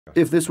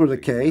If this were the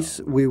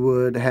case, we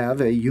would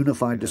have a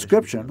unified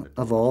description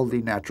of all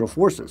the natural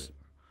forces.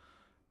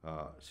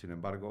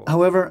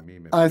 However,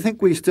 I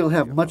think we still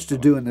have much to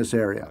do in this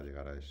area,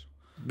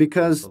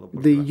 because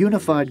the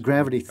unified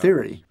gravity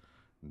theory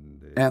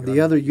and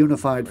the other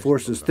unified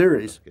forces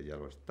theories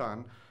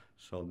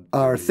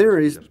are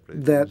theories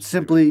that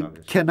simply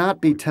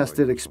cannot be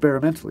tested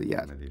experimentally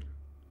yet.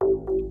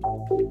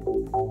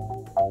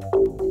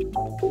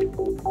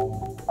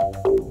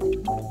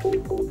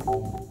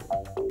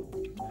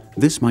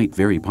 This might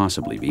very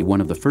possibly be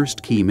one of the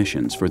first key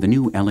missions for the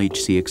new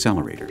LHC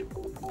accelerator,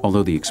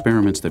 although the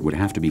experiments that would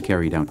have to be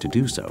carried out to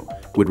do so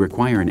would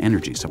require an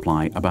energy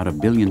supply about 1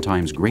 billion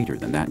times greater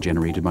than that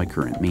generated by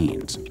current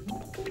means.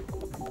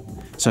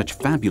 Such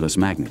fabulous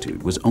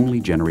magnitude was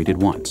only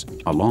generated once,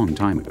 a long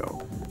time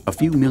ago, a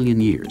few million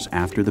years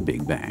after the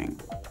Big Bang.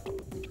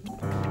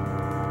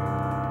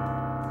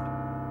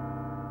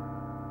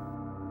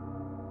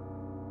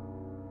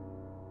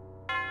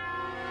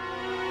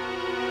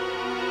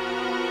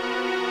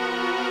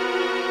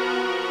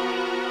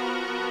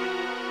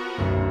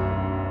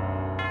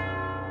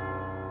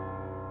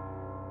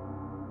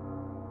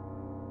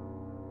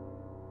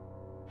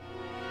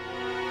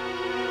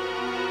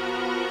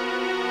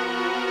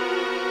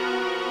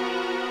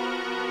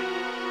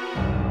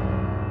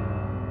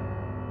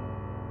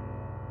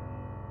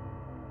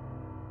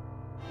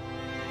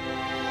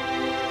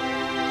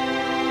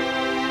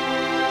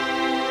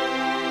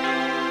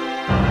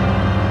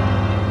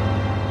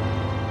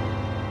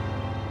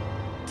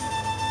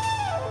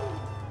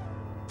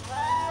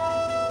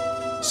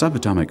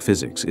 Subatomic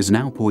physics is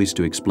now poised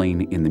to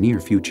explain in the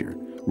near future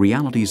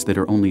realities that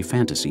are only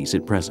fantasies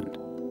at present.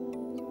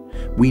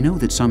 We know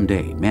that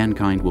someday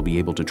mankind will be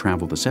able to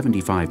travel the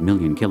 75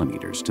 million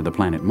kilometers to the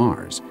planet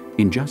Mars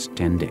in just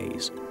 10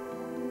 days.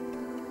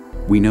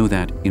 We know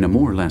that in a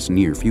more or less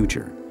near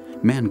future,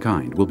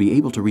 mankind will be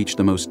able to reach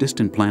the most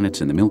distant planets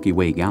in the Milky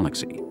Way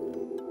galaxy.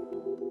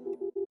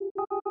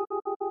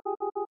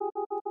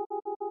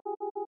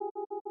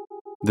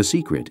 The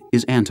secret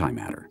is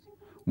antimatter,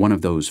 one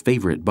of those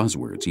favorite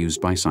buzzwords used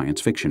by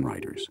science fiction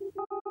writers.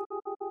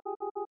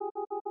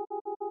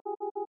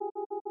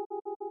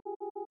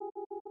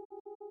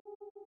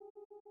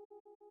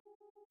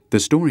 The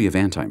story of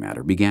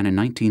antimatter began in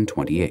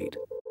 1928.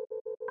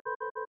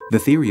 The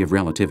theory of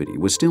relativity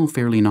was still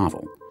fairly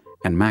novel,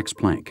 and Max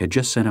Planck had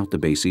just set out the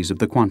bases of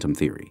the quantum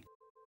theory.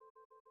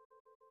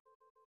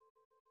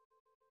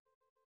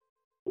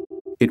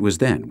 It was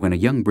then when a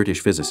young British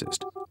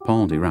physicist,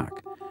 Paul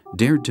Dirac,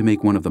 dared to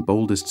make one of the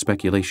boldest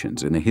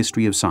speculations in the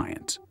history of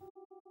science: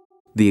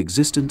 the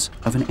existence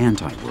of an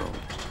anti-world,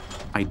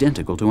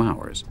 identical to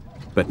ours,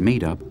 but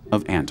made up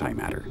of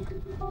antimatter.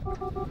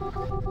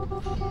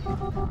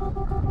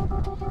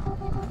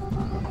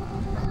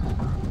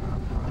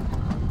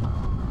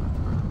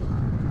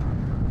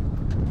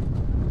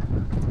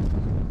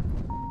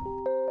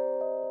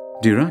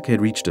 Dirac had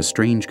reached a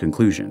strange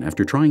conclusion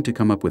after trying to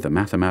come up with a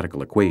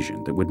mathematical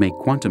equation that would make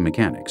quantum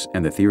mechanics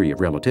and the theory of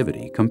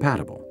relativity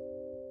compatible.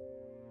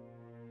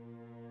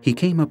 He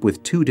came up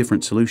with two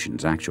different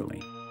solutions, actually.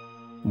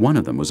 One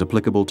of them was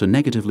applicable to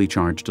negatively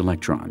charged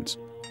electrons,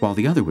 while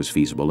the other was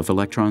feasible if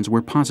electrons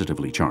were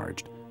positively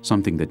charged,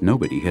 something that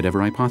nobody had ever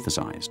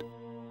hypothesized.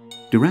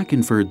 Dirac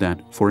inferred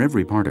that, for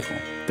every particle,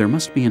 there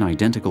must be an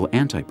identical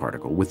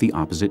antiparticle with the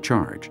opposite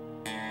charge.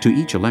 To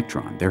each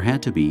electron, there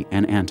had to be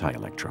an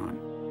anti-electron.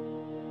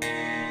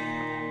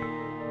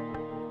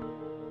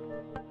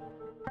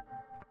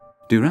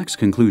 Dirac's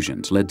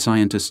conclusions led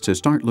scientists to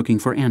start looking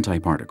for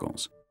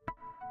antiparticles.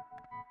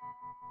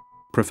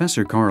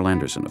 Professor Carl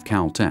Anderson of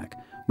Caltech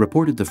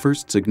reported the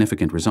first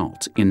significant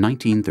results in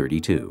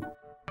 1932.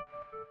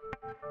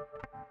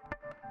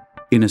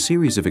 In a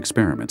series of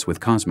experiments with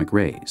cosmic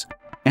rays,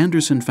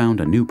 Anderson found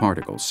a new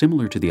particle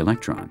similar to the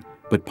electron,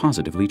 but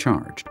positively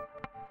charged.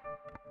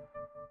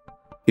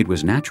 It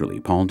was naturally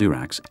Paul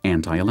Dirac's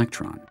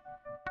anti-electron.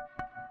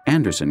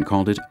 Anderson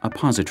called it a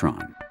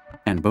positron,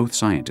 and both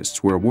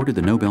scientists were awarded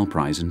the Nobel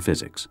Prize in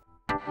Physics.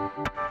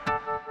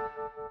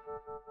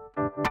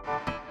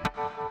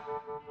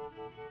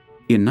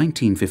 In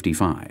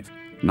 1955,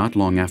 not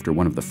long after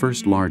one of the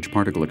first large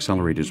particle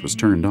accelerators was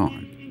turned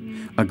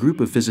on, a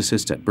group of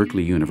physicists at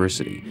Berkeley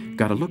University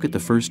got a look at the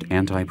first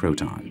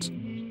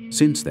antiprotons.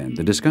 Since then,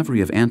 the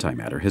discovery of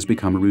antimatter has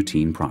become a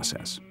routine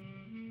process.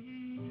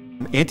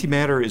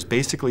 Antimatter is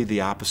basically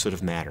the opposite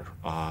of matter.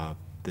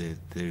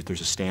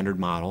 There's a standard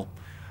model.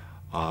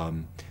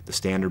 The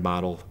standard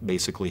model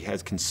basically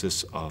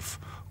consists of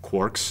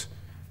quarks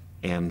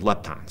and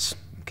leptons.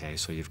 Okay,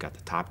 so you've got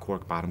the top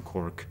quark, bottom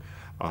quark,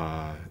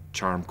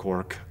 charm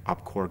quark,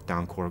 up quark,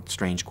 down quark,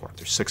 strange quark.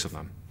 There's 6 of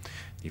them.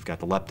 You've got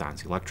the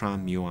leptons, the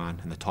electron,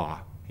 muon, and the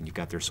tau, and you've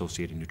got their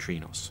associated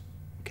neutrinos.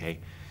 Okay,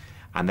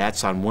 and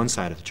that's on one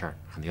side of the chart.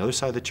 On the other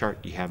side of the chart,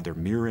 you have their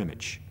mirror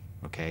image.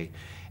 Okay,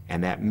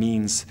 and that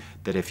means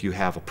that if you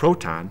have a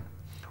proton,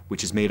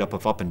 which is made up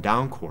of up and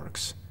down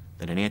quarks,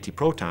 then an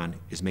antiproton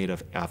is made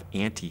of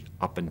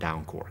anti-up and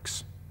down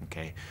quarks.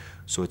 Okay,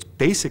 so it's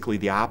basically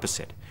the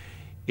opposite.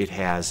 it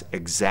has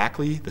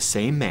exactly the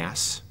same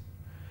mass,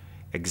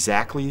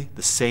 exactly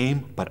the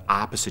same but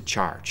opposite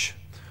charge.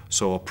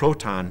 So a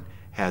proton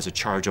has a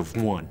charge of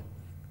 1.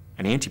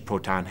 An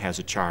antiproton has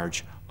a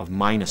charge of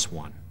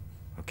 -1,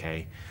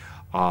 okay?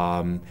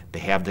 They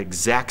have the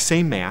exact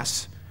same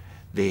mass.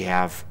 They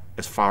have,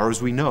 as far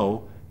as we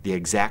know, the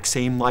exact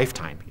same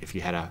lifetime. If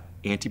you had an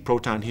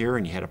antiproton here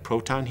and you had a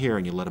proton here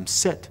and you let them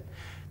sit,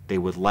 they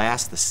would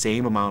last the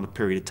same amount of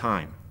period of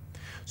time.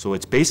 So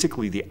it's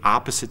basically the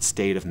opposite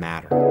state of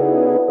matter.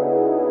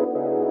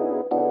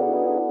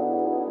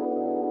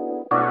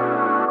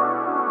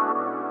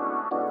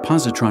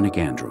 Positronic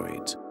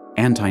androids,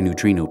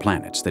 anti-neutrino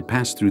planets that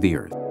pass through the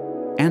Earth,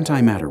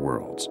 antimatter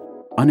worlds,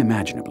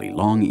 unimaginably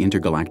long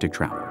intergalactic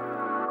travel.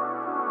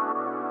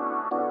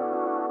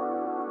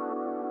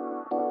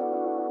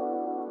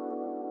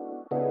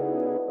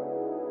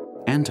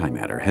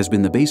 Antimatter has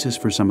been the basis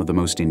for some of the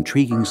most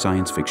intriguing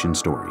science fiction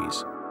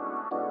stories.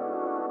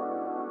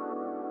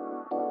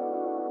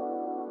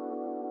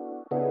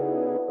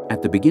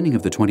 At the beginning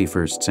of the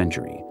 21st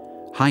century,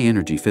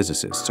 high-energy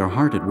physicists are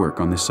hard at work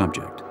on this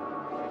subject.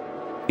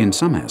 In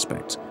some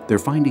aspects, their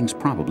findings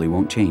probably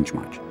won't change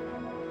much.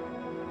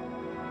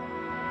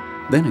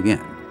 Then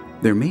again,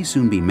 there may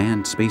soon be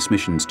manned space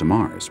missions to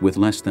Mars with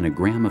less than a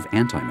gram of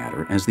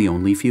antimatter as the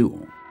only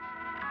fuel.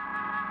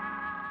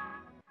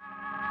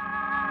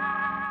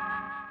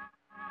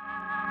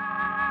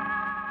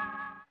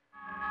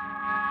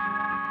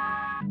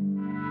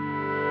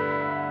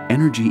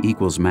 Energy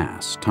equals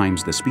mass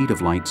times the speed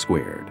of light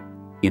squared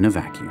in a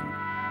vacuum.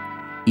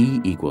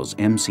 E equals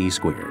mc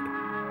squared.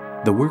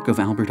 The work of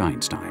Albert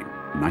Einstein,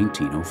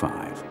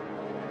 1905.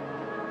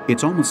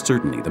 It's almost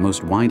certainly the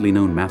most widely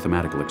known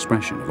mathematical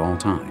expression of all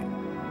time.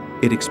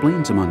 It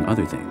explains, among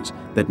other things,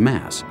 that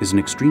mass is an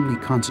extremely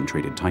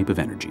concentrated type of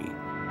energy.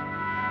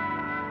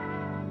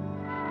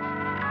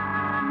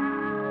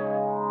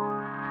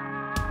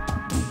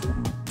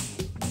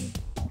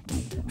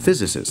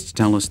 Physicists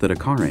tell us that a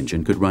car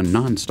engine could run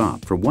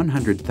non-stop for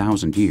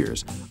 100,000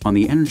 years on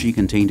the energy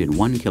contained in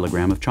 1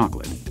 kilogram of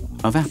chocolate,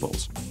 of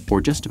apples, or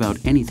just about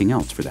anything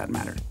else for that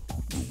matter.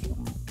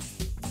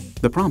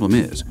 The problem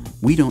is,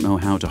 we don't know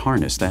how to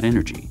harness that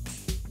energy.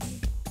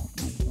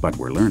 But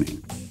we're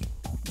learning.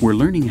 We're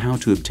learning how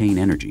to obtain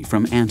energy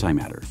from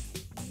antimatter,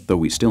 though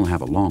we still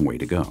have a long way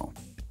to go.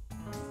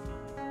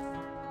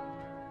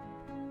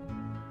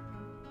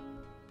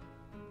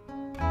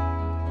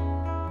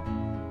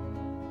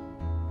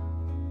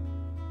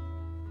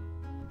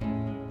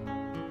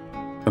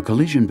 A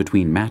collision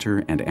between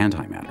matter and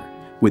antimatter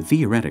would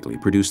theoretically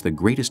produce the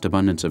greatest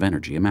abundance of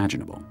energy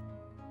imaginable.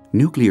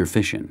 Nuclear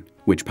fission,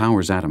 which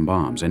powers atom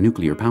bombs and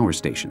nuclear power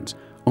stations,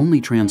 only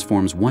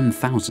transforms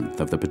 1/1000th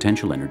of the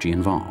potential energy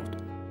involved.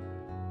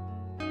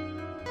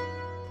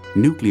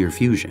 Nuclear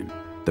fusion,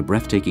 the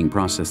breathtaking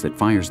process that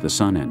fires the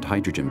sun and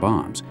hydrogen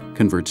bombs,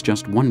 converts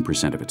just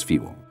 1% of its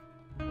fuel.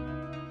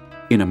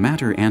 In a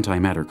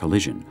matter-antimatter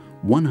collision,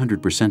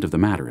 100% of the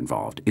matter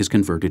involved is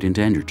converted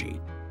into energy.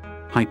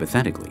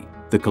 Hypothetically,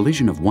 the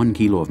collision of 1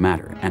 kilo of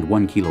matter and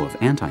 1 kilo of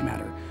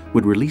antimatter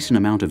would release an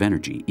amount of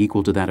energy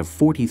equal to that of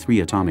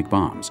 43 atomic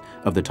bombs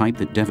of the type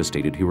that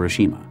devastated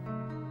Hiroshima.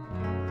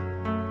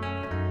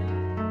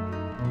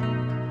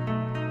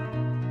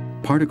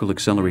 Particle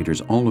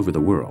accelerators all over the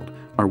world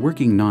are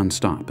working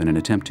non-stop in an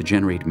attempt to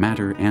generate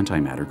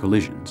matter-antimatter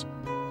collisions.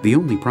 The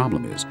only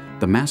problem is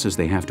the masses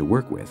they have to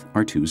work with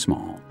are too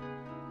small.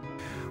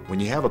 When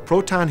you have a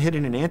proton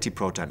hitting an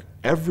antiproton,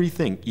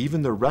 everything,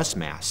 even the rest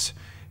mass,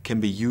 can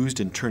be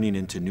used in turning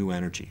into new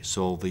energy.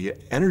 So the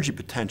energy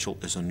potential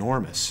is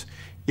enormous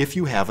if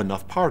you have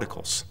enough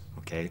particles.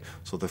 Okay?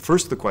 So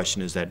the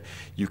question is that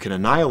you can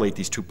annihilate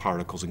these two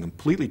particles and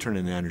completely turn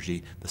into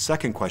energy. The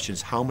second question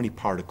is, how many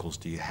particles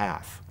do you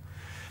have?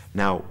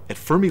 Now, at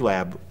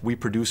Fermilab, we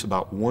produce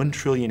about 1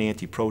 trillion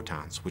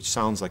antiprotons, which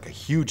sounds like a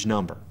huge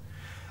number.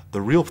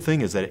 The real thing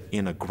is that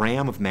in a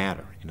gram of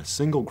matter, in a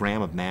single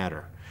gram of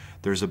matter,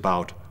 there's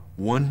about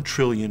 1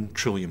 trillion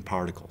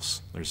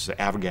particles. There's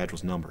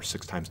Avogadro's number,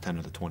 6 times 10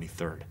 to the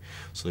 23rd.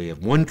 So you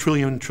have 1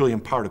 trillion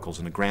particles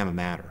in a gram of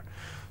matter.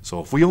 So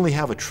if we only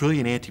have 1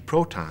 trillion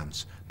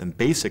antiprotons, then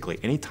basically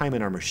any time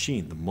in our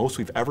machine, the most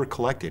we've ever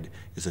collected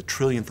is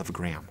 1/1000th of a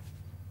gram.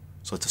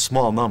 So it's a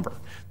small number.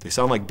 They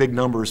sound like big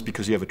numbers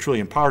because you have 1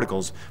 trillion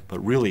particles,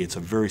 but really it's a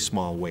very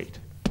small weight.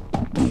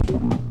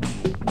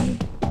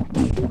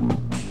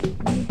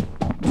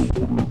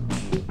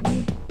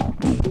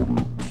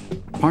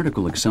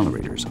 Particle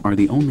accelerators are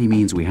the only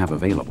means we have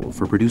available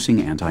for producing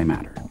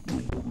antimatter.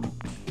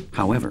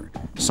 However,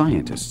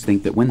 scientists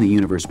think that when the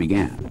universe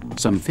began,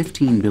 some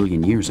 15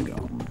 billion years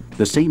ago,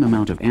 the same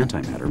amount of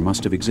antimatter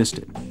must have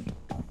existed.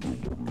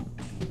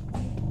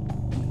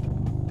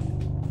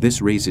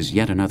 This raises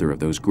yet another of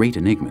those great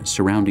enigmas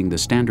surrounding the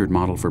standard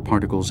model for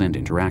particles and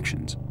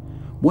interactions.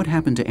 What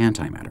happened to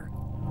antimatter?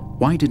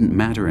 Why didn't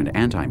matter and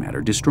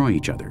antimatter destroy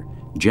each other,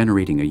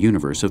 generating a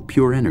universe of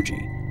pure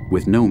energy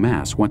with no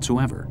mass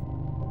whatsoever?